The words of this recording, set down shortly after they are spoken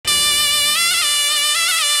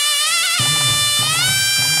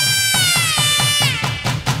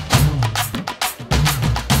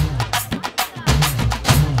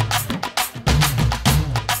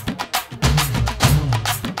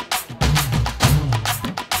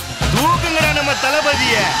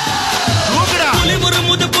தளபதிய தூக்குடா.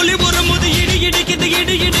 புலி முறுமுது இடி இடிக்குது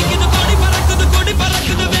கொடி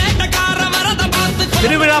பறக்குது வேட்டக்கார வரத பார்த்து.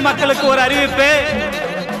 திருவிழா மக்களுக்கு ஒரு அறிவிப்பு.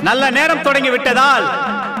 நல்ல நேரம் தொடங்கி விட்டதால்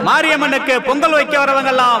மாரியம்மனுக்கு பொங்கல் வைக்க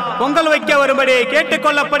வரவங்கெல்லாம் பொங்கல் வைக்க வரும்படி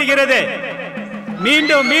கேட்டுக்கொள்ளப்படுகிறது.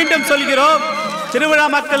 மீண்டும் மீண்டும் சொல்கிறோம், திருவிழா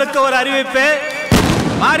மக்களுக்கு ஒரு அறிவிப்பு.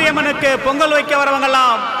 மாரியம்மனுக்கு பொங்கல் வைக்க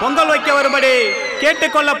வரவங்கெல்லாம் பொங்கல் வைக்க வரும்படி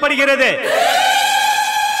கேட்டுக்கொள்ளப்படுகிறது.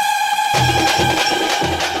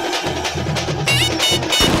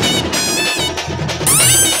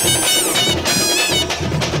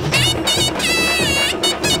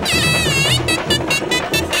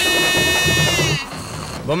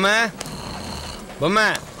 பொம்மை பொம்மை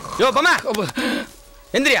யோ பொம்மை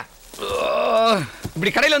எந்திரியா.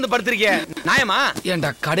 இப்படி கடையில வந்து படுத்திருக்கிய நியாயமா? ஏன்டா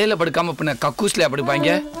கடையில படுக்காம பின்ன கக்கூஸ்ல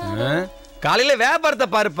படுப்பாங்க? காலையில வியாபாரத்தை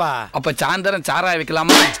பாருப்பா. அப்ப சாயந்தரம் சாராய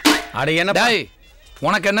வைக்கலாமா? அட என்ன டேய்,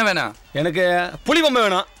 உனக்கு என்ன வேணும்? எனக்கு புலி பொம்மை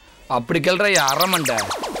வேணும். அப்படி கேள்ற அரமண்ட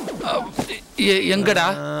எங்கடா?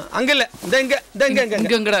 அங்க இல்ல, இந்த இங்க இந்த இங்க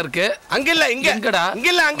இங்க எங்கடா இருக்கு? அங்க இல்ல, இங்க எங்கடா? இங்க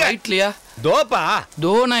இல்ல, அங்க ரைட்லியா? தோப்பா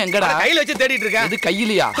தோனா எங்கடா? கையில வச்சு தேடிட்டு இருக்க. இது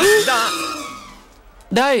கையிலியா?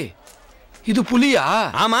 டேய், இது புலியா?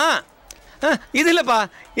 ஆமா. இது இல்லப்பா,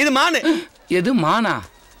 இது மானு. எது மானா?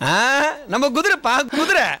 நம்ம குதிரைப்பா,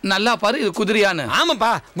 குதிரை. நல்லா பாரு, இது குதிரையானு.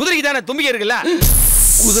 ஆமாப்பா, குதிரைக்கு தானே தும்பிக்கை இருக்குல்ல.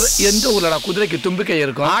 குதிரை எந்த ஊர்லடா குதிரைக்கு தும்பிக்கை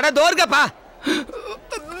இருக்கும்? அட தோர்கப்பா.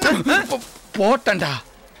 போட்டண்டா.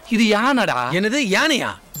 இது யானடா. என்னது யானையா?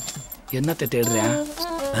 என்னத்தை தேடுறேன்?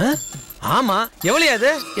 ஆமா, எவ்வளவு அது?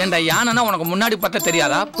 ஏண்டா யானைனா உனக்கு முன்னாடி பார்த்தா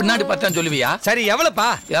தெரியாதா? பின்னாடி பார்த்தா சொல்லுவியா? சரி எவ்வளவுப்பா?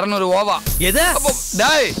 200 ஓவா. எது?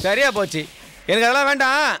 டேய், சரியா போச்சு. எனக்கு அதெல்லாம்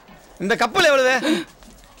வேண்டாம். இந்த கப்பல் எவ்வளவு?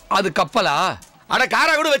 அது கப்பலா? அட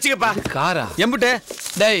காரா கூட வச்சுக்கப்பா. காரா? எம்புட்டு?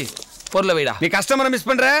 டேய், பொருளை வைடா. நீ கஸ்டமரை மிஸ்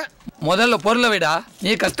பண்ற. முதல்ல பொருளை வைடா.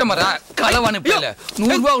 நீ கஸ்டமரா? களவாணி போல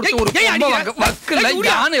 100 ரூபாய் கொடுத்து ஒரு பொம்மை வாங்க வக்கல.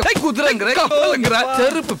 யானை குதிரைங்கற கப்பல்ங்கற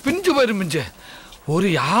செருப்பு பிஞ்சு போயிருமிஞ்சு. ஒரு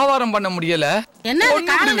வியாபாரம் பண்ண முடியல. என்ன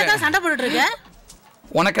காரணங்க தான் சண்டை போட்டுட்டு இருக்க?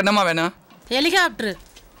 உனக்கு என்னமா வேணும்? ஹெலிகாப்டர்.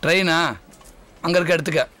 ட்ரெயினா? அங்க இருக்க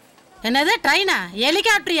எடுத்துக்க. என்னது ட்ரெயினா?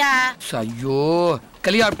 ஹெலிகாப்டரியா? ஐயோ,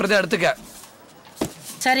 ஹெலிகாப்டர் தான் எடுத்துக்க.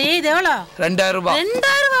 சரி, இது எவ்வளோ? 2000 ரூபாய்.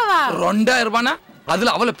 2000 ரூபாவா? 2000 ரூபானா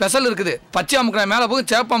அதுல அவ்வளவு பெசல் இருக்குது. பச்சை அமுக்குனா மேல போகும்,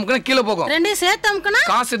 சேப்ப அமுக்குனா கீழே போகும். ரெண்டையும் சேர்த்து அமுக்குனா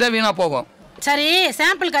காசு தான் வீணா போகும். சரி,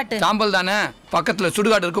 சாம்பிள் காட்டு. சாம்பல் தானே, பக்கத்துல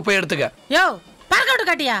சுடுகாடு இருக்கு, போய் எடுத்துக்க. யோ, பறக்க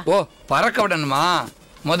விட்டு காட்டியா? ஓ, பறக்க விடணுமா?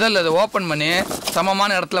 முதல்ல அதை ஓபன் பண்ணி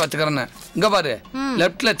சமமான இடத்துல வச்சுக்கிறேன்னு. இங்க பாரு,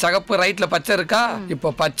 லெப்ட்ல சகப்பு, ரைட்ல பச்சை இருக்கா?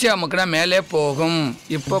 இப்ப பச்சை அமுக்குனா மேலே போகும்.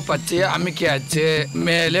 இப்ப பச்சைய அமுக்கியாச்சு,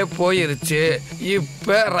 மேலே போயிருச்சு.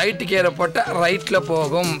 இப்ப ரைட்டு கீரை போட்டா ரைட்ல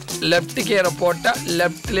போகும், லெப்ட் கீரை போட்டா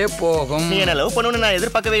லெப்ட்ல போகும். நீ என்ன லவ் பண்ணணும்னு நான்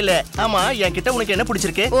எதிர்பார்க்கவே இல்ல. ஆமா, என்கிட்ட உனக்கு என்ன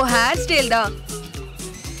பிடிச்சிருக்கு? ஓ, ஹேர் ஸ்டைல் தான்.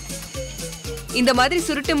 இந்த மாதிரி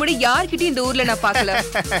சுருட்டு முடி யார்கிட்டயும் இந்த ஊர்ல நான் பார்க்கல.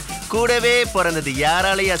 கூடவே பிறந்தது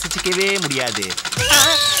யாராலையும் அசைச்சிக்கவே முடியாது.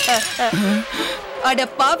 அட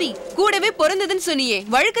பாவி, கூடவே பிறந்ததுன்னு சொன்னியே,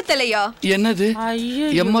 வழுக்கு தலையா? என்னது?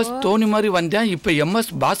 எம்எஸ் தோனி மாதிரி வந்தேன், இப்ப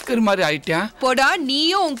எம்எஸ் பாஸ்கர் மாதிரி ஆயிட்டேன். போடா,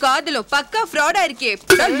 நீயும் உன் காதலும் பக்கா ஃப்ராடா இருக்கே.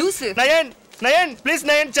 லூசு. Nine, nine please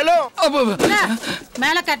nine Cello.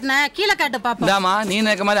 மேல காட்டுன, கீழ காட்டு பாப்போம். தாமா, நீ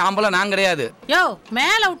நேக்க மாதிரி ஆம்பளை நான் கிடையாது. யோ,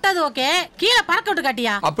 மேல விட்டது ஓகே, கீழ பறக்க விட்டு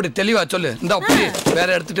காட்டியா? அப்படி தெளிவா சொல்லு. இந்த அப்படி வேற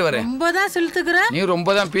எடுத்துட்டு வரேன். ரொம்பதான் செலுத்துக்குற. நீ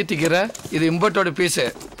ரொம்ப தான் பீத்திக்கிற. இது இம்போர்ட்டோட பீஸ்.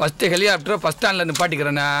 ஃபர்ஸ்ட் ஹெலிகாப்டர் ஃபர்ஸ்ட் ஸ்டாண்ட்ல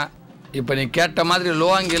நிப்பாட்டிக்கிறேன்னா. இப்போ நீ கேட்ட மாதிரி லோ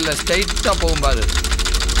ஆங்கிள் ஸ்ட்ரைட்டா போகும் பாரு.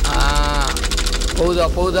 போகுதா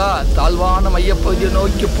போகுதா, தாழ்வான மையப்பகுதியை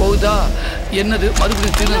நோக்கி போகுதா. என்னது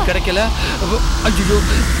மறுபடியும் சிக்னல் கிடைக்கல. ஐயோ,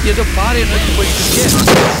 ஏதோ பாறை நோக்கி போயிட்டு இருக்கே.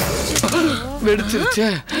 வெடிச்சிருச்சு.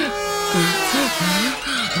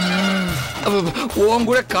 உன்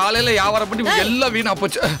கூட காலையில வியாபாரம் பண்ணி எல்லாம் வீணா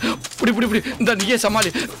போச்சு. இப்படி இப்படி இப்படி இந்த நீயே சமாளி,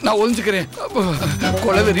 நான் ஒளிஞ்சுக்கிறேன்.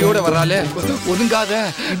 கொலவெறியோட வராலே, ஒதுங்காத.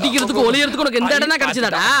 இடிக்கிறதுக்கு ஒளியறதுக்கு உனக்கு எந்த இடம் தான்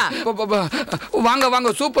கிடைச்சதாடா? வாங்க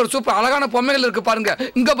வாங்க, சூப்பர் சூப்பர் அழகான பொம்மைகள் இருக்கு பாருங்க.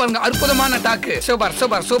 இங்க பாருங்க, அற்புதமான dog. Super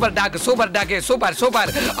super super dog, super dog, super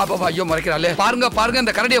super. அப்ப ஐயோ மறைக்கிறாளே. பாருங்க பாருங்க,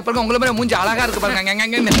 இந்த கரடியை பாருங்க, உங்களை மாதிரி மூஞ்சி அழகா இருக்கு பாருங்க.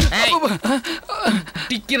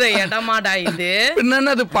 படிக்கிற இடமாடா இது?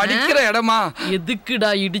 என்னது படிக்கிற இடமா?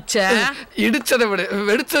 எதுக்குடா இடிச்ச? இடிச்சதை விட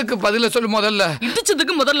வெடிச்சதுக்கு பதில சொல்லு. முதல்ல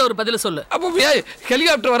இடிச்சதுக்கு முதல்ல ஒரு பதில சொல்லு. அப்ப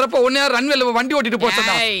ஹெலிகாப்டர் வரப்ப ஒன்னே ரன்வேல வண்டி ஓட்டிட்டு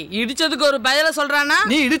போச்சா? இடிச்சதுக்கு ஒரு பதில சொல்றானா?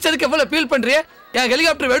 நீ இடிச்சதுக்கு எவ்வளவு ஃபீல் பண்றியே? என்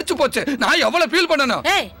ஹெலிகாப்டர் வெடிச்சு போச்சு, நான் எவ்வளவு ஃபீல் பண்ணணும்?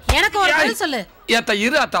 ஏய், எனக்கு ஒரு பதில் சொல்லு. ஏத்தா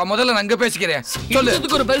இரு அத்தா, முதல்ல நான் அங்க பேசிக்கிறேன். சொல்லு.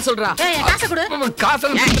 இடிச்சதுக்கு ஒரு பதில் சொல்றா. ஏய், காசு கொடு.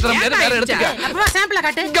 காசு வேற எடுத்துக்க. அப்பா சாம்பிள்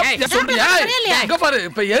காட்டு. சொல்றியா? இங்க பாரு,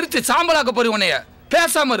 இப்ப எரிச்சு சாம்பலாக்க போறீ உன்னைய.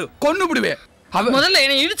 பேசாம இரு, கொன்னு விடுவே. முதல்ல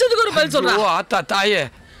என்ன இடிச்சதுக்கு ஒரு பதில் சொல்றா. ஓ ஆத்தா தாயே,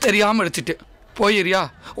 தெரியாம அடிச்சிட்டு போயிரியா?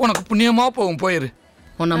 உனக்கு புண்ணியமா போகும், போயிரு.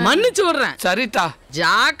 உன்னை மன்னிச்சு விடுறேன். சரிட்டா,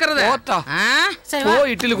 ஜாக்கிரதை. போத்தா. சரி போ வா.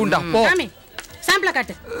 இட்லி குண்டா போ. சாமி சாம்பிள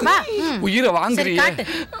காட்டு. வா. உயிரை சரி வாங்குறியே. காட்டு.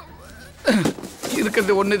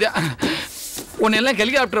 இருக்கிறது ஒண்ணுதான். உன்னெல்லாம்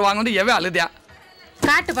ஹெலிகாப்டர் வாங்கணும் எவன் அழுதியா?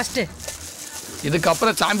 காட்டு ஃபர்ஸ்ட்.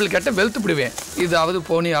 இதுக்கப்புறம் சாம்பிள் கேட்ட வெளுத்து விடுவேன். இதாவது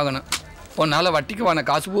போனி ஆகணும். உன்னால வட்டிக்கு வான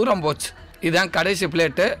காசு பூரா போச்சு. இதான் கடைசி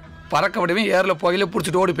பிளேட்டு. பறக்க விடுவேன். ஏர்ல போயில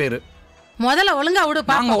புடிச்சிட்டு ஓடி போயிரு. முதல்ல ஒழுங்கா விடு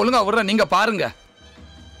பாப்போம். நாங்க ஒழுங்கா விடுறோம், நீங்க பாருங்க.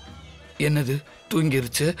 என்னது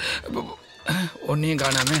தூங்கிருச்சு? ஒன்னையும்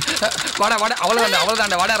காணாம. வாடா வாடா,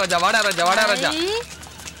 அவ்வளவுதாண்டா. வாடா ராஜா, வாடா ராஜா, வாடா ராஜா.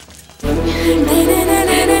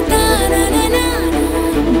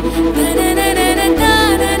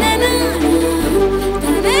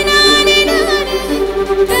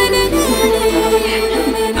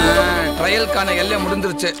 ட்ரையலுக்கான எல்லை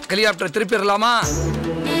முடிஞ்சிருச்சு. ஹெலிகாப்டர் திருப்பிடலாமா?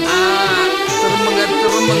 திரும்புங்க.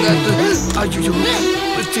 ஐயோ,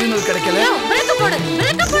 சீனூர் கிடைக்கல.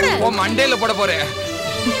 ஓ மண்டேல போட போறேன்.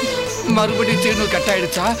 மறுபடியும் சீனூர் கட்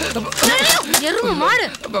ஆயிடுச்சா? எருமை மாடு.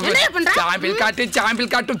 என்ன பண்ற?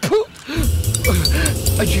 சாம்பிள் காட்டு.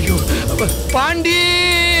 ஐயோ, பாண்டி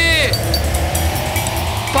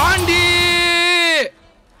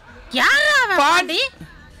யாரா பாண்டி?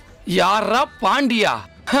 யாரா பாண்டியா?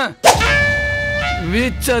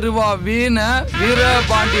 வீச்சருவா வீண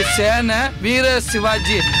வீரபாண்டி சேன வீர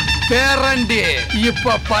சிவாஜி பேரண்டி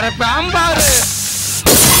இப்ப பரப்பாம்பாரு.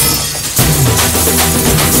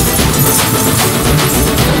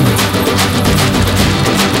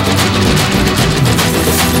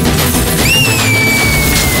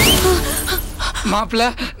 மாப்பிள்ள,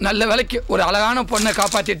 நல்ல வேலைக்கு ஒரு அழகான பொண்ணை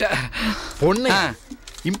காப்பாத்திட்ட. பொண்ணு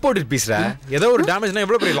இம்போர்ட்டட் பீஸ்ரா. ஏதோ ஒரு டேமேஜ்னா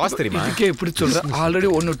எவ்வளவு பெரிய லாஸ் தெரியுமா? இதுக்கே இப்படி சொல்ற? ஆல்ரெடி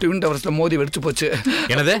ஒன்னு ட்வின் டவர்ஸ்ல மோதி வெடிச்சு போச்சு.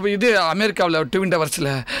 என்னது? இது அமெரிக்காவில் ட்வின் டவர்ஸ்ல.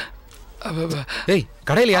 ஏய்,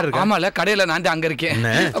 கடையில யார் இருக்கா? ஆமால, கடையில நான் அங்க இருக்கேன்.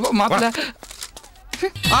 மாப்பிள்ள,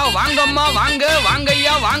 வாங்கம்மா, வாங்க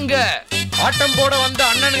ஐயா, வாங்க. ஆட்டம் போட வந்த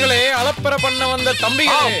அண்ணன்களே, அலப்பற பண்ண வந்த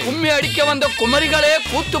தம்பிகளே, கும்மி அடிக்க வந்த குமரிகளே,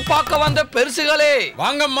 கூத்து பார்க்க வந்த பெருசுகளே,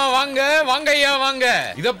 வாங்கம்மா, வாங்க ஐயா, வாங்க.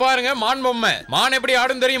 இத பாருங்க, மான் பொம்மை. மான் எப்படி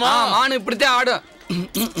ஆடும் தெரியுமா? மான் இப்படித்தான் ஆடும்.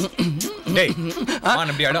 டேய்,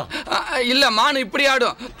 மான் எப்படி ஆடும்? இல்ல, மான் இப்படி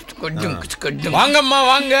ஆடும். வாங்கம்மா,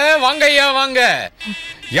 வாங்க ஐயா, வாங்க.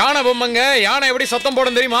 யானை பொம்மைங்க. யானை எப்படி சத்தம்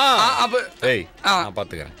போடும் தெரியுமா? ஏய், நான்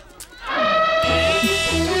பாத்துக்கிறேன்.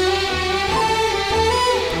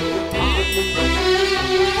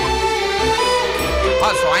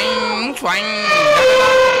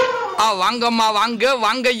 வாங்கம்மா, வாங்க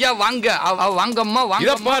ஐயா, வாங்க. வாங்கம்மா, வாங்க.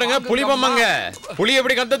 இத பாருங்க, புலி பொம்மைங்க. புலி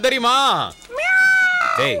எப்படி கத்த தெரியுமா?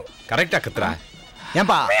 டேய், கரெக்ட்டா கத்துறா.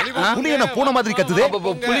 ஏன்பா புலி என்ன பூனை மாதிரி கத்துது?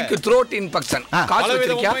 புலிக்கு த்ரோட் இன்ஃபெக்ஷன். காசு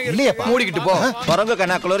வச்சிருக்கியா? இல்லையப்பா. மூடிக்கிட்டு போ. குரங்கு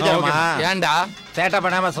கண்ணா குளிர்ஜாமா. ஏண்டா சேட்டை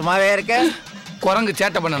பண்ணாம சும்மாவே இருக்க? குரங்கு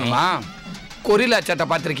சேட்டை பண்ணணுமா? கொரில்லா சேட்டை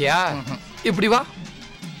பாத்திருக்கியா? இப்படி வா.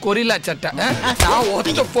 கொரில்லா சட்டை. நான்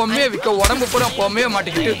ஒத்த பொம்மையை விற்க உடம்பு பூரா பொம்மையை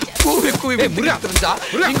மாட்டிக்கிட்டு கூவி தெரிஞ்சா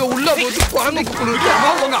இங்க உள்ள போது குரங்குக்கு குளிர்ச்சாமா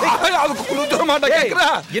உங்க ஆயாவுக்கு குளிர்ச்ச மாட்டா கேக்குறா?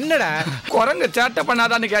 என்னடா குரங்கு சேட்டை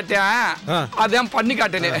பண்ணாதான்னு கேட்டேன். அதான் பண்ணி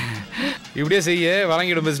காட்டேனே. இப்படியே செய்ய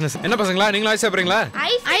வழங்கிடும் பிசினஸ். என்ன பசங்களா, நீங்களும் ஐஸ் சாப்பிடுறீங்களா?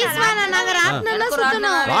 ஐஸ் வேணா, நாங்க ராட்னம்ல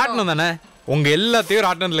சுத்தணும். ராட்னம் தானே, உங்க எல்லாத்தையும்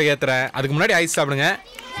ராட்னத்துல ஏத்துறேன். அதுக்கு முன்னாடி ஐஸ் சாப்பிடுங்க.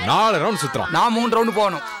 4 ரவுண்ட் சுத்துறோம். நான் 3 ரவுண்ட்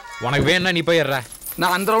போகணும். உனக்கு வேணா நீ போய் ஏற.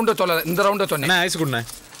 நான் அந்த ரவுண்ட சொல்லல, இந்த ரவுண்ட சொன்னேன். ஐஸ் குடுனே.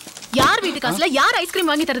 யார் வீட்டு காசுல யார் ஐஸ்கிரீம்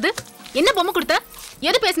வாங்கி தருது? என்ன பொம்மை கொடுத்த?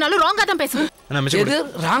 எது பேசினாலும் ராங்கா தான் பேசுது. எது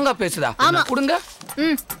ராங்கா பேசுதா? ஆமா. கொடுங்க.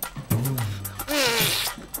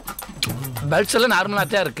 பெல்ட்ஸ் எல்லாம் நார்மலா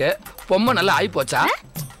தான் இருக்கு. பொம்மை நல்லா ஆயி போச்சா?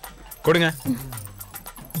 கொடுங்க.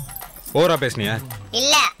 ஓவரா பேசுனியா?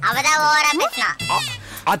 இல்ல, அவதான் ஓவரா பேசுனா.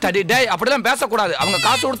 அத்தடி டேய், அப்படிலாம் பேசக்கூடாது. அவங்க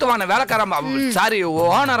காசு கொடுத்து வாங்க, வேலைக்காரம்மா. சாரி,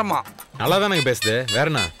 ஓனரம்மா. நல்லா தானே பேசுது. வேற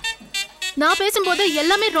என்ன? நான் பேசும்போது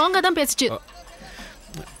எல்லாமே ராங்கா தான் பேசுச்சு.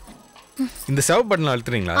 இந்த சேவ் பட்டன்ல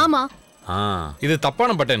அழுத்துறீங்களா? ஆமா. இது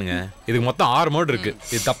தப்பான பட்டனுங்க. இதுக்கு மொத்தம் 6 மோட் இருக்கு.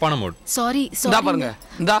 இது தப்பான மோட். சாரி. இந்தா பாருங்க.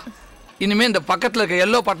 இந்தா இனிமே இந்த பக்கத்துல இருக்க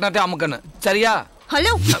எல்லோ பட்டனத்தை அமுக்கணும். சரியா?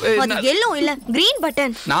 ஹலோ, அது எல்லோ இல்ல, கிரீன்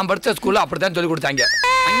பட்டன். நான் படிச்ச ஸ்கூல்ல அப்படிதான் சொல்லி கொடுத்தாங்க.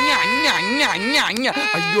 அண்ணா அண்ணா அண்ணா அண்ணா அண்ணா.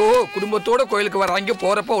 ஐயோ, குடும்பத்தோட கோயிலுக்கு வர்றாங்க,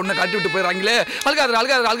 போறப்ப ஒண்ணு கட்டி விட்டு போயிடறாங்களே.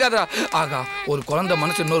 அழுகாதரா. ஆகா, ஒரு குழந்தை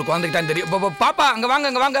மனசு இன்னொரு குழந்தைக்கு தான் தெரியும். பாப்பா அங்க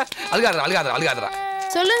வாங்க. அழுகாதரா.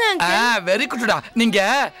 சொல்லுங்க. வெரி குட்டா. நீங்க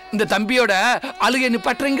இந்த தம்பியோட அழுகை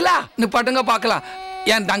நிப்பாட்டுறீங்களா? நிப்பாட்டுங்க பாக்கலாம்.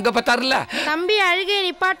 என் தங்க பத்தாருல தம்பி அழுகை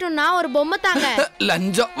நிப்பாட்டுனா ஒரு பொம்மை தாங்க.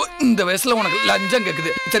 லஞ்சம். இந்த வயசுல உனக்கு லஞ்சம்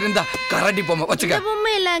கேக்குது. சரி, இந்த கரடி பொம்மை வச்சுக்க.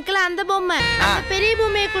 பொம்மை இல்ல அங்கிள், அந்த பொம்மை. பெரிய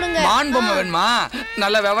பொம்மையை கொடுங்க. மான் பொம்மை வேணுமா?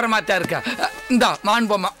 நல்ல விவரமாத்தா இருக்க. இந்த மான்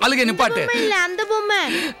பொம்மை அழுகை நிப்பாட்டு. இல்ல, அந்த பொம்மை.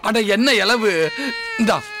 அட என்ன இளவு.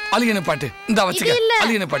 இந்த அழுகை நிப்பாட்டு. இந்த வச்சுக்க.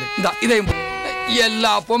 அழுகை நிப்பாட்டு. இந்த இதையும்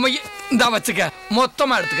எல்லா பொம்மையும் இந்த வச்சுக்க,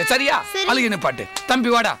 மொத்தமா எடுத்துக்க, சரியா? அழுகி நிப்பாட்டு. தம்பி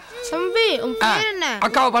வாடா. தம்பி உன் பேர் என்ன?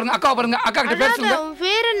 அக்காவை பாருங்க, அக்காவை பாருங்க, அக்கா கிட்ட பேர் சொல்லுங்க. உன்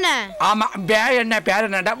பேர் என்ன? ஆமா, பேர்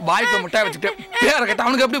என்னடா? வாய்க்கு முட்டாய் வச்சுட்டு பேரை கேட்டா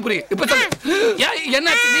அவனுக்கு எப்படி புரியும்? இப்ப சொல்லு.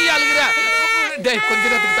 என்ன நீ அழுகுற? டேய் கொஞ்ச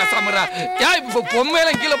நேரத்துக்கு பேசாமறா. இப்ப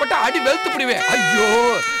பொம்மையெல்லாம் கீழே போட்டா அடி வெளுத்து பிடிவேன். ஐயோ,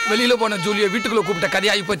 வெளியில போன ஜூலிய வீட்டுக்குள்ள கூப்பிட்ட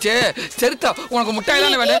கதையாகி போச்சு. சரித்தா, உனக்கு முட்டாய்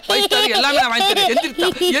தானே வேணும், பைஸ்டார் எல்லாமே நான் வாங்கி தரேன். எந்திரித்தா.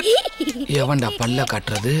 எவன்டா பல்ல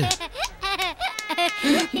காட்டுறது?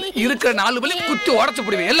 இருக்கிற 4 பல்லு குத்தி உடச்சு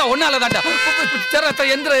போடுவேன். எல்லாம் ஒன்னால தாண்டா.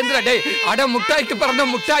 எந்திர டேய், அட முட்டாய்க்கு பிறந்த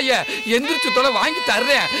முட்டாய எந்திரிச்சு தொலை வாங்கி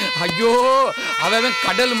தர்றேன். ஐயோ, அவன்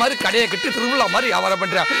கடல் மாதிரி கடையை கட்டி திருவிழா மாதிரி வியாபாரம்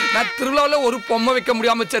பண்றான். நான் திருவிழாவில் ஒரு பொம்மை வைக்க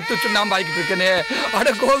முடியாம செத்து சுண்ணாம்பு ஆகிட்டு இருக்கேனே. அட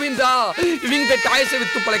கோவிந்தா, இவங்க டாய்ஸை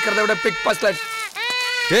வித்து பழைக்கிறத விட பிக் பாஸ்டர்.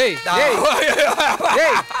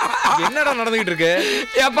 என்னடா நடந்துகிட்டு இருக்கு?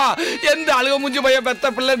 ஏப்பா, எந்த அழுக மூஞ்சி பையன் பெத்த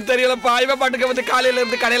பிள்ளைன்னு தெரியலப்பா. இவன் பாட்டுக்கு வந்து காலையில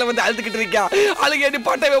இருந்து கடையில வந்து அழுதுகிட்டு இருக்கா. அழுகேடி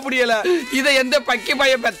பாட்டவே முடியல. இதை எந்த பக்கி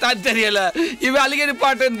பையன் பெத்தான்னு தெரியல. இவன் அழுகேடி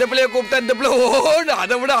பாட்டு இந்த பிள்ளைய கூப்பிட்டா இந்த பிள்ளை ஓடு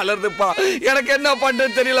அதை விட அலறுதுப்பா. எனக்கு என்ன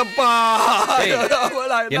பண்றது தெரியலப்பா.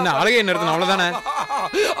 என்ன அழுகையை நிறுத்தணும் அவ்வளவுதானே?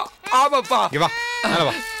 ஆமாப்பா. வா,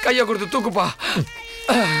 கைய கொடுத்து தூக்குப்பா.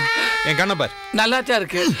 என் கண்ணப்பார் நல்லாச்சா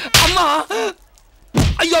இருக்கு. அம்மா,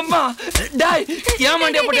 ஐயோ அம்மா, டேய் ஏன்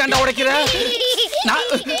மண்டைய போட்டு ஏன்டா உடைக்கிற?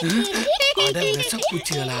 அட விஷ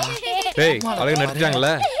பூச்சிகளா. டேய் அழகு நிறுத்திட்டாங்கல.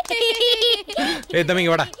 ஏய் தம்பி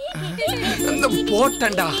இங்க வாடா. இந்த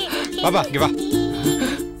போட்டண்டா. பாப்பா இங்க வா.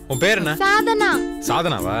 உன் பேர் என்ன? சாதனா.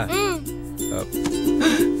 சாதனாவா?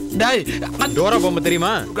 டேய் டோரா பொம்மை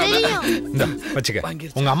தெரியுமா? தெரியும். இந்த வச்சுக்க.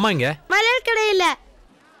 உங்க அம்மா இங்க மலர் கடையில.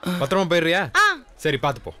 பத்திரமா போயிடுறியா? சரி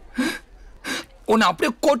பாத்து போ. உன்னை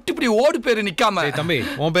அப்படியே கொட்டி இப்படி ஓடி பேரு நிக்காம. தம்பி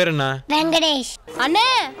உன் பேர் என்ன? வெங்கடேஷ். அண்ணே,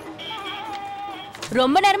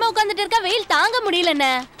 ரொம்ப நேரமா உட்கார்ந்துட்டு இருக்க, வெயில் தாங்க முடியல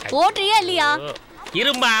அண்ணே. ஓட்டுறியா இல்லையா?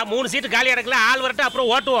 இரும்பா, 3 சீட்டு காலி இடக்கல, ஆள் வரட்டும்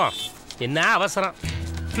அப்புறம் ஓட்டுவோம். என்ன அவசரம்?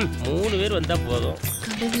 3 பேர் வந்தா போதும்.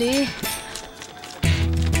 கடவுளே.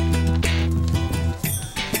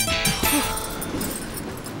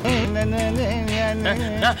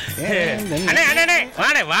 அண்ணே அண்ணே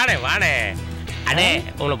வாடே வாடே வாடே. அண்ணே,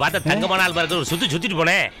 உங்களை பார்த்தா தங்கமான ஆள் பாருங்க. ஒரு சுத்திட்டு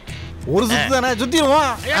போனேன். ஒரு சுத்து தானே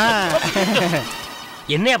சுத்திடுவோம்.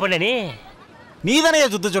 என்னையா பண்ண நீ தானே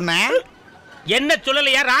சுத்த சொன்ன? என்ன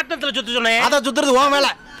சொல்லலையா? ராட்டத்துல சுத்த சொன்னேன். அதான் சுத்துறது உன் மேல.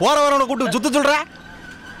 போற வரவனை கூப்பிட்டு சுத்த சொல்ற.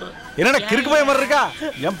 என்னடா கிறுக்கு போய் மாதிரி இருக்கா?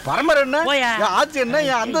 என் பரம்பரை என்ன, என் ஆட்சி என்ன,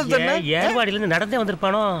 என் அந்தஸ்து என்ன? ஏர்வாடியில இருந்து நடந்தே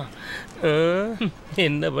வந்திருப்பானோ.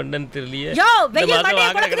 என்ன பண்ணன்னு தெரியலையே.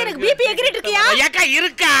 எனக்கு பிபி எகிரிட்டு இருக்கியா? ஏக்கா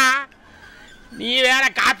இருக்கா? நீ வேற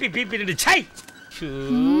காப்பி பீப்பி சை.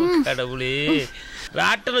 கடவுளே,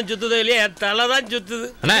 ராட்டனம் சுத்துதோ இல்லையா, என் தலைதான் சுத்துது.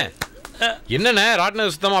 என்னண்ணே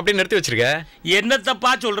ராட்டினம் சுத்தமா அப்படியே நிறுத்தி வச்சிருக்க? என்ன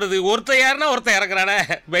தப்பா சொல்றது? ஒருத்தன் ஏறினா ஒருத்தன் இறக்குறானே.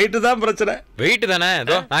 வெயிட்டு தான் பிரச்சனை. வெயிட்டு தானே,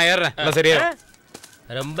 நான் ஏறுறேன். சரியா?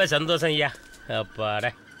 ரொம்ப சந்தோஷம் ஐயா. அப்பாட,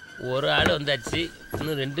 ஒரு ஆள் வந்தாச்சு,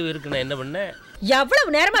 இன்னும் 2 பேருக்கு நான் என்ன பண்ணேன்?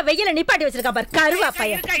 எவ்வளவு நேரமா வெயில நிப்பாட்டி வச்சிருக்கா பாரு கருவா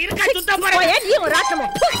பையன். நீ ஒரு ராட்டமோ.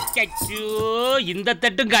 இந்த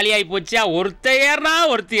தட்டும் காலியாகி போச்சா? ஒருத்த ஏறனா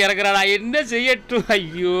ஒருத்தி இறக்குறாடா. என்ன செய்யட்டும்?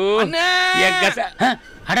 ஐயோ,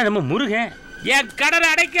 அட நம்ம முருகன், என் கடனை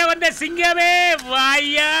அடைக்க வந்த சிங்கமே,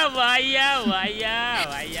 வாயா வாயா வாயா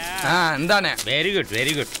வாயா. இந்தானே. Very good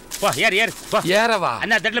very good. போ ஏறு ஏறு. ஏறவா?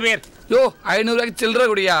 அண்ணா தட்டுல பேர். யோ 500 ரூபாய்க்கு சில்லற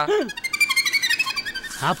குடியா.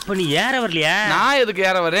 அப்ப நீ ஏற வரலையா? நான் எதுக்கு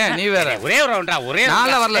ஏற வரேன்? நீ வேற. ஒரே ஒரு ரவுண்டா. ஒரே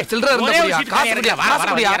நாள வரல. சில்லற இருந்தா குடியா. காசு குடியா. காசு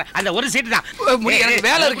குடியா. அந்த ஒரு சீட் தான். எனக்கு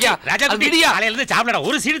வேலை இருக்கியா? ராஜா குடியா. காலையில இருந்து சாப்பிடற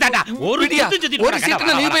ஒரு சீட் தான்டா. ஒரு சுத்தி ஒரு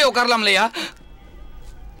சீட்ல நீ போய் உட்காரலாம்லையா?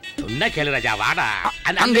 சொன்னா கேளு ராஜா, வாடா.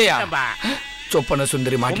 அங்கயா? சொப்பன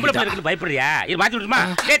சுந்தரி மாட்டிக்கிட்டா. பயப்படுறியா? இது மாத்தி விடுமா?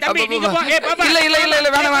 ஏய் தம்பி நீங்க போ. ஏய் பாப்பா. இல்ல இல்ல இல்ல இல்ல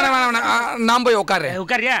வேணாம் வேணாம் வேணாம். நான் போய் உட்கார்றேன்.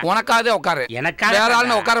 உட்காரியா? உனக்காதே உட்காரு. எனக்காக வேற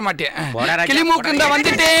ஆளு உட்கார மாட்டேன். கிளிமூக்கு இந்த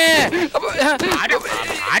வந்துட்டேன்.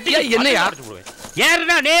 என்னையா?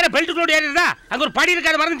 ஏறுடா, நேரா பெல்ட்டுக்குள்ள ஏறுடா. அங்க ஒரு படி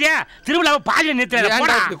இருக்காத மறந்துட்டியா? திருவிழாவை பாதியில நிறுத்துற.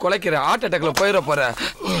 போடா. கொலைக்கிற ஹார்ட் அட்டாக்ல போயிர போற.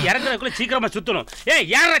 இறங்குறதுக்குள்ள சீக்கிரமா சுத்தணும். ஏய்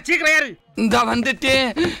ஏறுடா, சீக்கிரம் ஏறு. இந்த வந்துட்டேன்.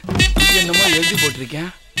 என்னமோ எழுதி போட்டிருக்கேன்.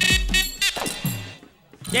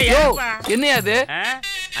 என்னையா அது?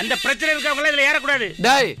 அந்த பிரச்சனை இருக்கவங்க இதுல ஏறக்கூடாது.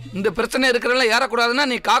 டேய், இந்த பிரச்சனை இருக்கிறவங்க ஏறக்கூடாதுன்னா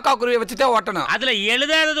நீ காக்கா குருவியை வச்சுட்டே ஓட்டணும். அதுல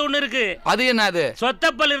எழுதாதது ஒண்ணு இருக்கு. அது என்ன? அது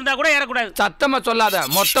சொத்தப்பல் இருந்தா கூட ஏறக்கூடாது. சத்தமா சொல்லாத,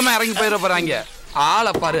 மொத்தமா இறங்கி போயிட போறாங்க.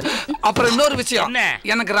 ஆளை பாரு. அப்புறம் இன்னொரு விஷயம்,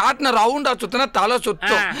 எனக்கு ராட்டின ரவுண்டா சுத்தினா தலை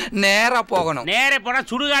சுத்தும். நேரா போகணும். நேரா போனா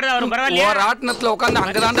சுடுகாடு தான் வரும். பரவாயில்லையா? ராட்டினத்துல உட்காந்து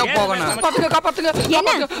அங்கதான்டா போகணும். காப்பாத்துங்க.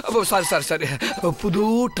 Sorry sorry sorry. புது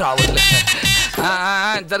டிராவல்.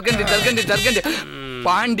 ஜர்கண்டி ஜர்கண்டி ஜர்கண்டி.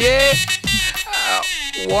 பாண்டே,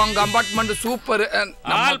 உன் கம்பார்ட்மெண்ட் சூப்பர்.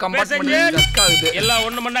 நம்ம கம்பார்ட்மெண்ட் எல்லாம்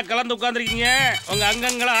ஒண்ணு மண்ணா கலந்து உட்கார்ந்துருக்கீங்க. உங்க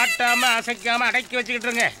அங்கங்களை ஆட்டாம அசைக்காம அடக்கி வச்சுக்கிட்டு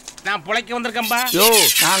இருங்க. நான் புழைக்க வந்திருக்கேன்பா. யோ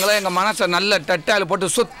நாங்களே எங்க மனசை நல்ல டட்டாயில போட்டு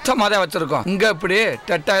சுத்தமா தான் வச்சிருக்கோம். இங்க எப்படி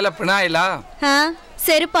டட்டாயில பினாயிலா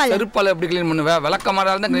செருப்பால எப்படி கிளீன் பண்ணுவ?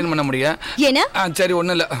 விளக்கமாறா இருந்தா கிளீன் பண்ண முடியும். என்ன? சரி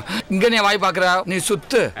ஒண்ணு இல்ல. இங்க நீ வாய் பாக்குற, நீ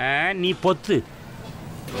சுத்து. நீ பொத்து.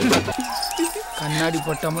 கண்ணாடி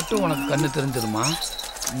போட்டா மட்டும் உனக்கு கண்ணு தெரிஞ்சிருமா?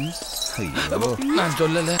 நான்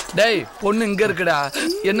சொல்லல. டேய் பொண்ணு இங்க இருக்குடா.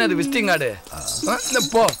 என்னது விசிட்டிங் கார்டு?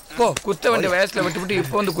 போ போ, குத்த வேண்டிய வயசுல விட்டு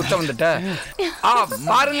இப்போ வந்து குத்த வந்துட்ட.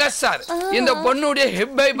 பாருங்க சார், இந்த பொண்ணுடைய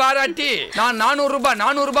ஹிப்பை பாராட்டி நான்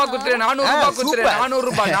 400 ரூபாய் குத்துறேன். 400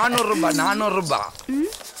 ரூபாய்.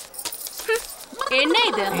 என்ன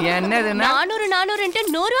இது? என்னது? 400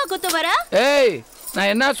 100 ரூபாய் குத்து வர? ஏய்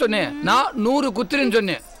நான் என்ன சொன்னேன்? நான் 100 குத்துறேன்னு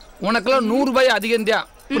சொன்னேன். உனக்கெல்லாம் 100 ரூபாய் அதிகம் தான்,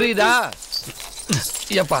 புரியுதா?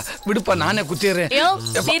 ஏப்பா விடுப்பா, நானே குத்திடுறேன்.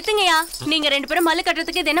 நிறுத்துங்கயா. நீங்க 2 பேரும் மல்லு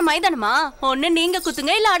கட்டுறதுக்கு இது என்ன மைதானமா? ஒண்ணு நீங்க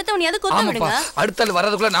குத்துங்க, இல்ல அடுத்தவனையாவது குத்த விடுங்க. அடுத்த ஆள்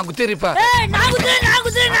வரதுக்குள்ள நான் குத்திடுறேன்.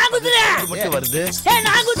 வருது.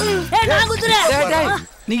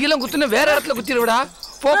 நீங்களும் குத்துன வேற இடத்துல குத்திடுவடா.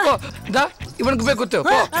 போ போ, இதா இவனுக்கு போய் குத்து.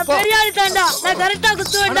 போ போ. நான் கரெக்ட்டா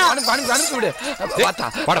குத்துவேன்டா. அனுப்பி விடு. பாத்தா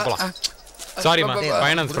வாட போலாம். சாரிமா,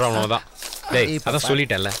 ஃபைனான்ஸ் ப்ராப்ளம் தான். டேய் அதான்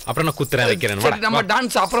சொல்லிட்டேன்ல, அப்புறம் நான் குத்துறேன் வைக்கிறேன். சரி நம்ம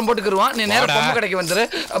டான்ஸ் அப்புறம் போட்டுக்குறோம். நீ நேரா பொம்மை கடைக்கு வந்துரு.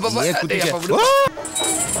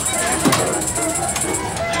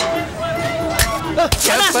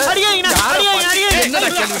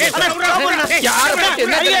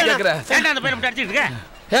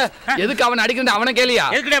 எதுக்கு அவன் அடிக்கிறேன்? அவனை கேளியா?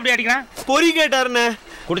 எதுக்கு அப்படி அடிக்கிறான்? பொறி கேட்டாருண்ணே.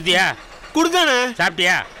 குடுத்தியா? குடுத்தானே.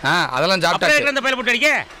 சாப்பிட்டியா? அதெல்லாம் சாப்பிட்டா. இந்த பையில போட்டு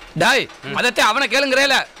அடிக்க. டாய் அதத்தை அவனை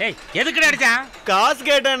கேளுங்கறேல. ஏய் எதுக்கு அடிச்சான்? காசு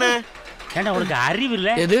கேட்டானே. ஏண்டா உனக்கு அறிவு இல்ல?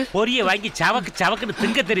 எது? பொரிய வாங்கி சவக்குன்னு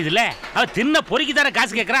திங்க தெரியுதுல்ல? அவ தின்ன பொறிக்கு தானே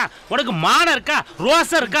காசு கேக்குறான். உனக்கு மானம் இருக்கா?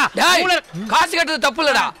 ரோசம் இருக்கா? காசு கேட்டது தப்பு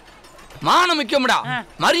இல்லடா. மானம் முக்கியம்டா,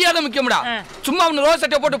 மரியாதை முக்கியம்டா. சும்மா அவனு ரோஸ்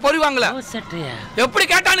சட்டை போட்டு பொறிவாங்கல. ரோஸ் சட்டையா? எப்படி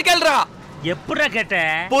கேட்டான்னு கேளுடா. எப்படிடா கேட்ட?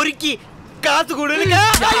 பொறிக்கி காசு கொடுங்க.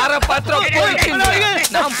 யார பாத்திர பொறிக்கி?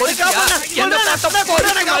 நான் பொறிக்காம என்ன பாத்த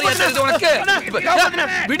பொறிக்க மாதிரியா தெரியுது உனக்கு?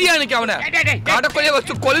 பிரியாணிக்கு அவனை கடக்குள்ளே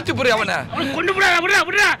வச்சு கொளுத்தி புரி அவனை. கொண்டு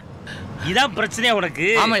விடுடா. இதான் பிரச்சனையா உனக்கு?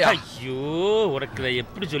 ஆமாயா. ஐயோ உனக்கு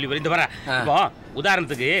எப்படி சொல்லி வர? இந்த வர இப்போ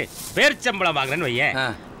உதாரணத்துக்கு பேரிச்சம்பளம் வாங்குறேன்னு வையேன்.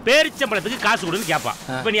 பேரிச்சம்பளத்துக்கு காசு கொடுன்னு கேட்பான்.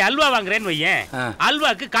 இப்ப நீ அல்வா வாங்குறேன்னு வையேன்,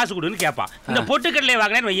 அல்வாக்கு காசு கொடுன்னு கேட்பான். இந்த பொட்டுக்கடலை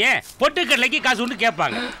வாங்குறேன்னு வையேன், பொட்டுக்கடலைக்கு காசு கொடுன்னு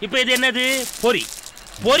கேட்பாங்க. இப்ப இது என்னது? பொரி.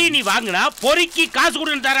 பொரி நீ வாங்குனா பொரிக்கு காசு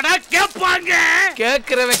கொடுன்னு தரடா கேட்பாங்க.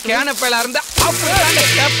 கேட்கிறவன் கேனப்பையில இருந்தா அப்படியே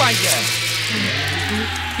கேட்பாங்க.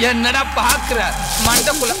 என்னடா பாக்குற?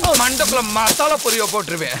 மண்டக்குள்ள மசாலா பொரிய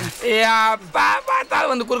போட்டுருவேன்.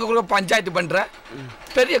 பார்த்தாலும் வந்து குறுக்க பஞ்சாயத்து பண்ற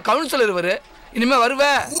பெரிய கவுன்சிலர் இவரு. இனிமே வருவ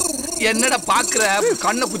என்னடா பாக்குற?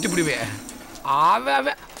 கண்ணை குத்தி பிடிவேன். அவன்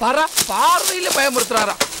பார்வையில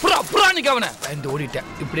பயமுறுத்துறாரா? புறானிக்கு அவனை பயந்து ஓடிட்டேன்.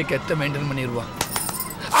 இப்படியே கெத்த மெயின்டைன் பண்ணிடுவான்.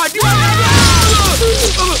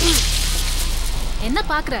 என்ன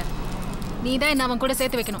பாக்குற? நீதான் என்ன அவன் கூட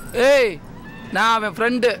சேர்த்து வைக்கணும். ஏய் நான் அவன்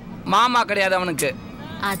ஃப்ரெண்டு, மாமா கிடையாது அவனுக்கு.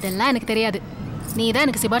 அதெல்லாம் எனக்கு தெரியாது. நீதான்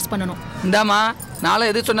எனக்கு சிபாரிசு பண்ணணும். இந்தாமா, நாளை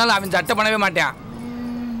எது சொன்னாலும் அவன் சட்டை பண்ணவே மாட்டான்.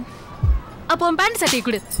 அப்போ உன் பேண்ட் சட்டையை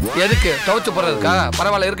கொடு. எதுக்கு? துவைச்சு போடுறதுக்கா?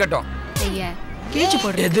 பரவாயில்ல இருக்கட்டும். ஐயா கிழிச்சு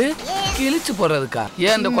போடுறது. எது? கிழிச்சு போடுறதுக்கா?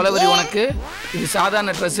 ஏன் இந்த கொலவெறி உனக்கு? இது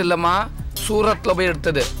சாதாரண ட்ரெஸ் இல்லம்மா, சூரத்ல போய்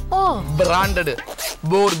எடுத்தது. பிராண்டட்.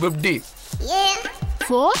 போர் 50.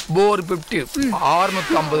 போர் 50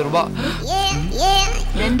 650 ரூபாய்.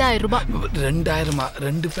 2000 ரூபாய். 2000மா?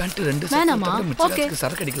 2 பேண்ட் 2 சட்டை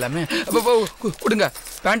சரக்கு அடிக்கலாமே. கொடுங்க.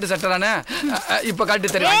 பேண்ட் சட்டை தானே? இப்ப காட்டு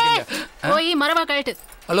தெரியும். போய் மரவா கழட்டு.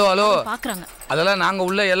 ஹலோ பாக்குறாங்க. அதெல்லாம் நாங்க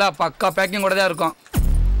உள்ள எல்லாம் பக்கா பேக்கிங் கூட தான் இருக்கோம்.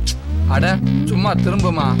 அட சும்மா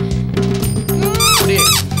திரும்புமா.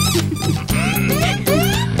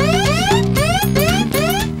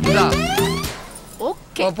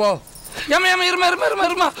 போ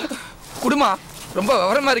இருமா குடுமா. ரொம்ப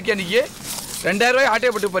விவரமா இருக்கியா நீ? 2000 ரூபாய்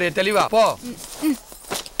ஆட்டையை போட்டு போறிய தெளிவா போ.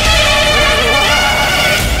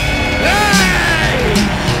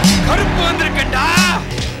 கருப்பு வந்திருக்கா?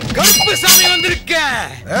 கருப்பு சாமி வந்திருக்க.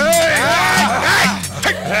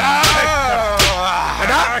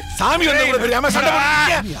 சாமி வந்து கூட தெரியாம சண்டை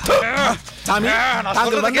போடுறீங்க. சாமி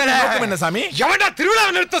தாங்கள் வந்த நோக்கம் என்ன சாமி? எவன்டா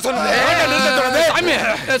திருவிழாவை நிறுத்த சொன்னது? சாமி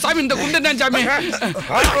சாமி இந்த குண்டன் தான் சாமி.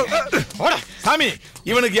 சாமி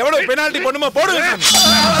இவனுக்கு எவ்வளவு பெனால்டி பண்ணுமா போடுங்க சாமி.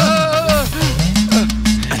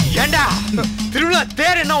 ஏண்டா திருவிழா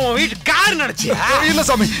தேர் என்ன உன் வீட்டு கார் நினைச்சு? இல்ல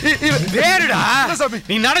சாமி தேருடா சாமி.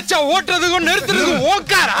 நீ நினைச்சா ஓட்டுறதுக்கும் நிறுத்துறதுக்கும்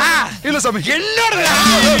ஓக்காரா? இல்ல சாமி என்னோட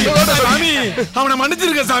சாமி. அவனை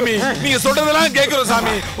மன்னிச்சிருக்க சாமி. நீங்க சொல்றதெல்லாம் கேட்கிறோம்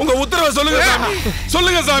சாமி. உங்க உத்தரவை சொல்லுங்க சாமி.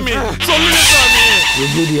 சொல்லுங்க சாமி. சொல்லுங்க சாமி.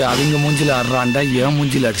 விபூதி அவங்க மூஞ்சில ஆடுறான்டா என்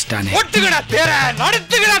மூஞ்சில அடிச்சிட்டானே. ஒட்டுக்கடா தேர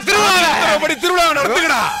நடத்துக்கடா திருவிழா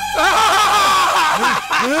நடத்துக்கடா.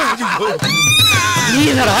 நீ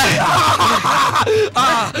என்னடா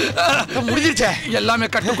முடிஞ்சிருச்சே, எல்லாமே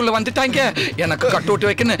கட்டுக்குள்ள வந்துட்டாங்க. எனக்கு கட்டு விட்டு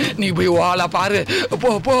வைக்கணும், நீ போய் வாழா பாரு. போ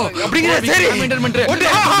போ அப்படிங்கிற. சரி மெயின்டைன் பண்றேன்.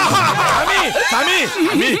 சாமி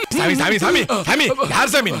சாமி சாமி சாமி சாமி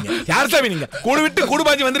யார் சாமி நீங்க? யார் சாமி நீங்க? கூடு விட்டு கூடு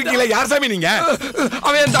பாஞ்சி வந்திருக்கீங்களா? யார் சாமி நீங்க?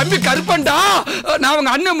 அவன் என் தம்பி கருப்பன்டா, நான் அவங்க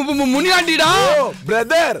அண்ணன் முனியாண்டிடா.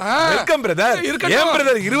 Brother welcome brother. ஏன்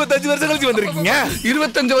பிரதர் 25 வருஷம் கழிச்சு வந்திருக்கீங்க?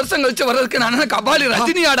 25 வருஷம் கழிச்சு வர்றதுக்கு நான் கபாலி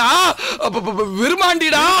ரஜினியாடா,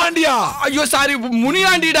 விருமாண்டிடா. ஐயோ சாரி,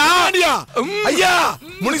 முனியாண்டிடா. ஐயா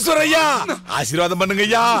முனீஸ்வரர் ஐயா, ஆசீர்வாதம் பண்ணுங்க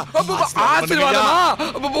ஐயா. ஆசீர்வாதமா?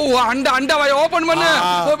 அண்டாவை ஓபன் பண்ணு.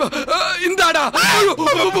 இந்தாடா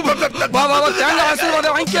வா வா, தேங்காய்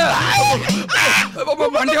ஆசீர்வாதம் வாங்கிக்க.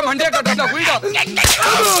 மண்டைய கட்டா போயிடா.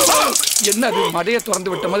 என்னது மடையை திறந்து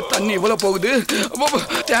விட்ட மாதிரி தண்ணி இவ்வளவு போகுது?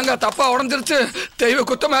 தேங்காய் தப்பா உடஞ்சிருச்சு, தெய்வ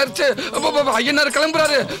குத்தமாயிருச்சு. ஐயனார்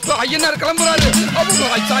கிளம்புறாரு, ஐயனார் கிளம்புறாரு.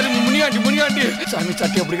 சாரி முனியாண்டி சாமி,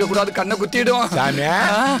 சட்டியை பிடிக்க கூடாது, கண்ணை குத்திடும்.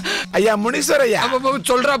 ஐயா முனீஸ்வரர் ஐயா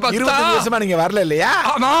சொல்றா. 25 வருஷமா நீங்க வரல இல்லையா?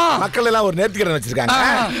 ஆமா. மக்கள் எல்லாம் ஒரு நேர்த்திக்கடன் வச்சிருக்காங்க.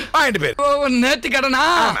 வாங்கிட்டு போய். நேர்த்திக்கடனா?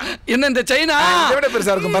 என்ன இந்த சைனா விட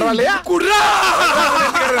பெருசா இருக்கும், பரவாயில்லையா? குடுறா.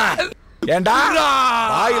 ஏண்டா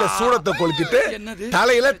வாயில சூடத்தை கொளுத்திட்டு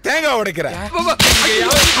தலையில தேங்காய் உடைக்கிற?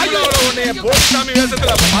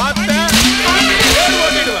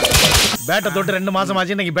 பேட்டை தொட்டு 2 மாசம்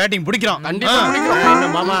ஆச்சு, இன்னைக்கு பேட்டிங் பிடிக்கிறோம்.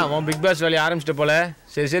 மாமா உன் பிக் பாஸ் வேலையை ஆரம்பிச்சிட்டு போல.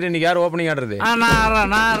 சரி சரி, இன்னைக்கு யார் ஓப்பனிங் ஆடுறது?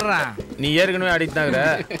 நீ ஏற்கனவே ஆடிட்டாங்க.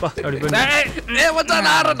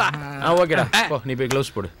 ஓகேடா, நீ போய்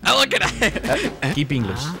க்ளவுஸ் போடு. ஓகேடா, கீப்பிங்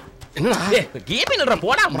க்ளவுஸ்.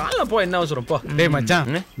 போடா போ, என்ன அவசரம் போ. டேய் மச்சான்,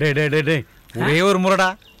 டேய் ஒரே ஒரு முறைடா.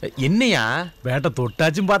 என்னையா? பேட்டை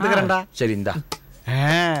தொட்டாச்சும் பாத்துக்கிறேன்டா. சரி இந்தா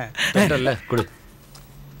குடு.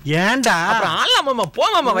 ஏன்டா ஆமா போ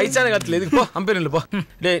மாமா, வயசான காலத்துல எதுக்கு? போ அம்பேர் இல்ல போ.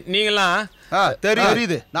 டேய் நீங்களாம்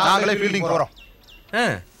தெரியுது, நாங்களே ஃபீல்டிங் போறோம்.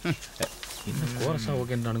 என்ன கோரஸா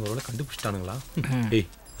ஓகேன்றானுங்க, ஒருவேளை கண்டுபிடிச்சிட்டானுங்களா? டேய்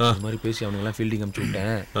இந்த மாதிரி பேசி அவனுங்கெல்லாம் ஃபீல்டிங் அனுப்பிச்சு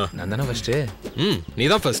விட்டேன். நான் தானே ஃபர்ஸ்ட். நீ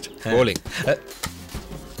தான் ஃபர்ஸ்ட் பவுலிங்.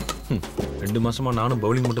 2 மாசமா நானும்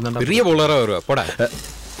பவுலிங் மட்டும் தான். பெரிய பவுலரா வருவ போடா.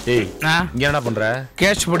 ஏய் இங்க என்ன பண்ற?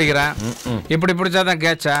 கேட்ச் பிடிக்கிறேன். இப்படி பிடிச்சாதான்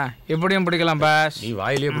கேட்சா? இப்படியும் பிடிக்கலாம் பாஸ். நீ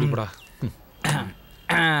வாயிலே பிடிப்படா.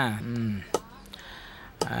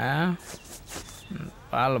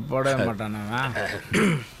 பால் போடவே மாட்டானா?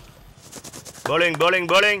 bowling bowling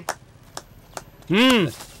bowling.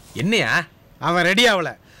 என்னையா அவன் ரெடி ஆவல?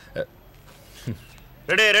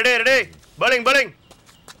 Ready ready ready bowling bowling.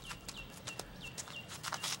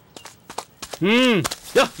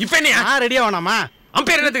 யோ இப்போ என்னையா? ரெடி ஆவனாமா?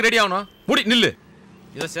 அம்பையர் என்னத்துக்கு ரெடி ஆவணும்? முடி நில்லு.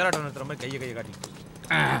 ஏதோ சேராட்டம் நடத்துற மாதிரி கையை காட்டி.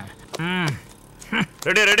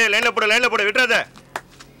 ரெடி ரெடி, லைன்ல போடு விட்டுறாத.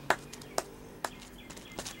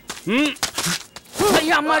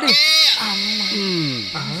 ஐயா அம்மாடி,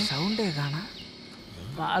 சவுண்டே காணா.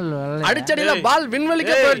 பால் அடிச்சடில பால்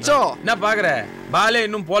விண்வெளிக்கு போயிடுச்சோ? என்ன பாக்குற? பாலே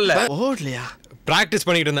இன்னும் போடல. ஓடலையா? பிராக்டிஸ்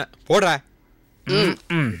பண்ணிட்டு இருந்தேன். போடுற.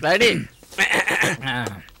 ரெடி.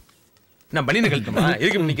 நான் பண்ணி கழட்டுமா?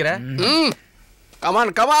 எதுக்கு நிக்கிற?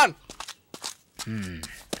 Come on come on.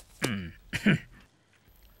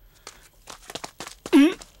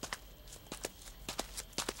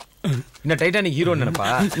 என்ன டைட்டானிக் ஹீரோ நினைப்பா?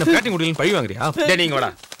 இந்த பேட்டிங் முடியலன்னு பழி வாங்குறியா? டேய் நீங்க வாடா,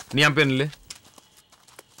 நீ அம்பேர் நில்லு.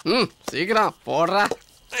 சீக்கிரம் போடுறா.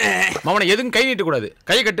 மாமனை எதுவும் கை நீட்ட கூடாது,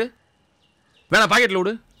 கையை கட்டு. வேணா பாக்கெட்ல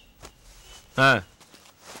விடு.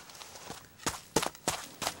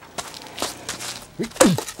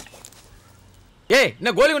 ஏய்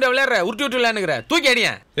என்ன கோலி குண்டா விளையாடுற? உருட்டி விளையாடுற, தூக்கி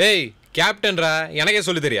அடியா. ஏய் கேப்டன்ரா, எனக்கே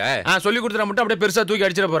சொல்லி தெரியா? சொல்லி கொடுத்துட்டா மட்டும் அப்படியே பெருசா தூக்கி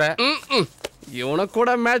அடிச்சிட போற. இவனுக்கு கூட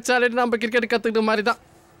மேட்ச் ஆடிட்டு நம்ம கிரிக்கெட் கத்துக்கிட்ட மாதிரி தான்.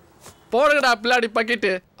 போடுங்கடா பிள்ளாடி பாக்கெட்டு.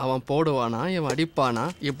 அவன் போடுவானா, இவன் அடிப்பானா,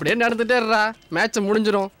 இப்படியே நடந்துட்டே இருடா, மேட்ச்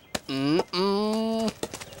முடிஞ்சிடும்.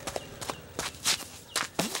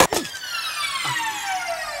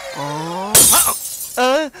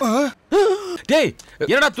 டேய்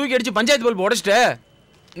என்னடா தூக்கி அடிச்சு பஞ்சாயத்து பல்ப் உடைச்சிட்ட?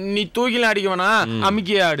 நீ தூக்கிலாம் அடிக்க வேணா,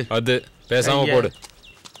 அமுக்கியே ஆடு. அது பேசாம போடு.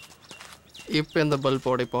 இப்ப இந்த பல்ப்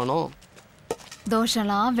உடைப்பானோ?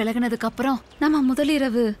 தோஷம்லாம் விலகினதுக்கு அப்புறம் நம்ம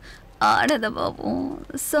முதலிரவு ஆனந்தமாவும்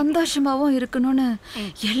சந்தோஷமாவும் இருக்கணும்னு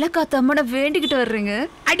எல்லா தம்மனை வேண்டிக்கிட்டு வர்றீங்க.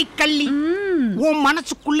 அடி கள்ளி, உன்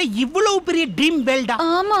மனசுக்குள்ள இவ்வளவு பெரிய ட்ரீம் வேல்டா?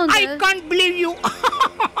 ஆமாங்க. I can't believe you.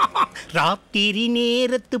 ராத்திரி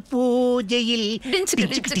நேரத்து பூஜையில்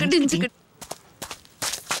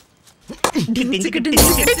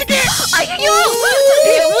ஐயோ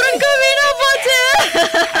முருங்கா வீணா போச்சு.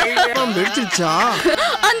 வெடிச்சிருச்சா?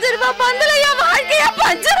 5 ரூபாய் பந்தல என் வாழ்க்கைய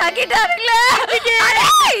பஞ்சர் ஆக்கிட்டாருங்களே.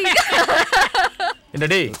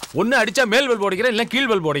 என்னடே ஒன்னு அடிச்சா மேல் பல்ப் உடைக்கிற இல்ல கீழ்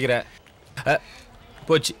பல்ப் உடைக்கிற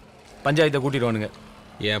போச்சு பஞ்சாயத்தை கூட்டிடுவானுங்க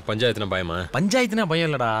ஏன் பஞ்சாயத்துனா பயமா பஞ்சாயத்துனா பயம்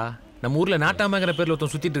இல்லடா நம்ம ஊர்ல நாட்டாமங்கிற பேர்ல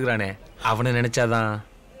ஒருத்தன் சுத்திட்டு இருக்கானே அவனை நினைச்சாதான்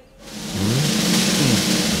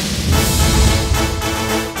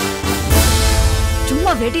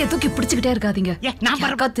சும்மா வேட்டையை தூக்கி பிடிச்சுக்கிட்டே இருக்காதீங்க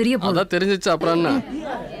யாருக்கா தெரிய போகுது தெரிஞ்சிச்சு அப்புறம் என்ன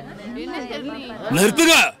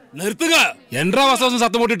நிறுத்துங்க என்றா வசவசம்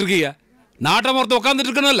சத்தம் போட்டுட்டு இருக்கீங்க நாட்டம் ஒருத்த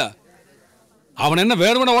உட்காந்துட்டு இருக்கணும்ல அவன் என்ன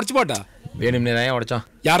வேணும்னா உடச்சு போட்டா வேணும்னே தான் உடைச்சான்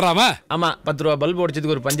யாராம ஆமா 10 ரூபா பல்ப்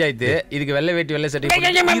உடைச்சதுக்கு ஒரு பஞ்சாயத்து இதுக்கு வெள்ளை வேட்டி வெள்ளை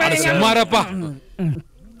சட்டை சும்மாரப்பா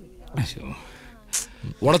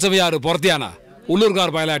உடச்சவ யாரு பொறத்தியானா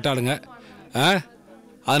உள்ளூர்கார் பயலாட்டாளுங்க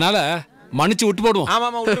அதனால மன்னிச்சு விட்டு போடுவோம்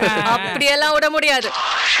அப்படியெல்லாம் விட முடியாது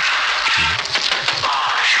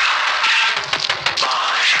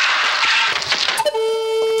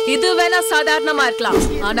இது வேணா சாதாரணமா இருக்கலாம்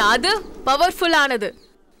ஆனா அது பவர்ஃபுல் ஆனது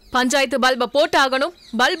பஞ்சாயத்து பல்ப போட்டு ஆகணும்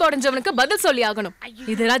பல்ப் உடைஞ்சவனுக்கு பதில் சொல்லி ஆகணும்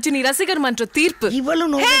இது ரஜினி ரசிகர் மன்ற தீர்ப்பு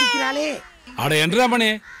இவளும் நோடிக்கிறாளே அட என்றா மணி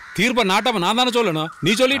தீர்ப்ப நாட்டாம நான் தானே சொல்லணும்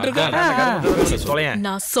நீ சொல்லிட்டு இருக்க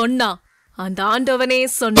நான் சொன்னா அந்த ஆண்டவனே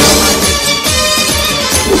சொன்ன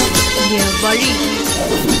வழி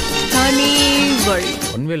தனி வழி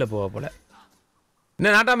ஒன்வேல போவா போல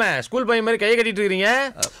என்ன நாட்டாம ஸ்கூல் பையன் மாதிரி கையை கட்டிட்டு இருக்கீங்க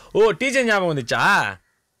ஓ டீச்சர் ஞாபகம் வந்துச்சா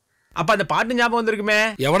அப்ப அந்த பாட்டு ஞாபகம் வந்திருக்குமே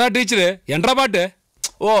எவடா டீச்சரு என்றா பாட்டு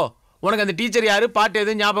ஓ உனக்கு அந்த டீச்சர் யாரு பாட்டு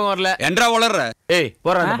எதுவும் ஞாபகம் வரல என்றா வளர்ற ஏய்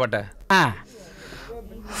போற அந்த பாட்டை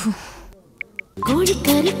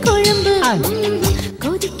கோழிக்கறி குழம்பு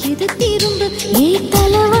கொதிக்குது திரும்பு ஏ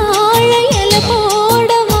தலவாழ இல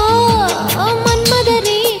போடவா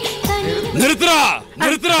மன்மதரே நிறுத்துறா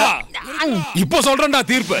இப்போ சொல்றேன்டா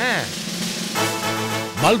தீர்ப்பு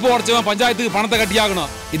பல்பு உடைச்சவன் பஞ்சாயத்துக்கு பணத்தை கட்டி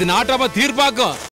ஆகணும் இது நாட்டாம தீர்ப்பாக்கும்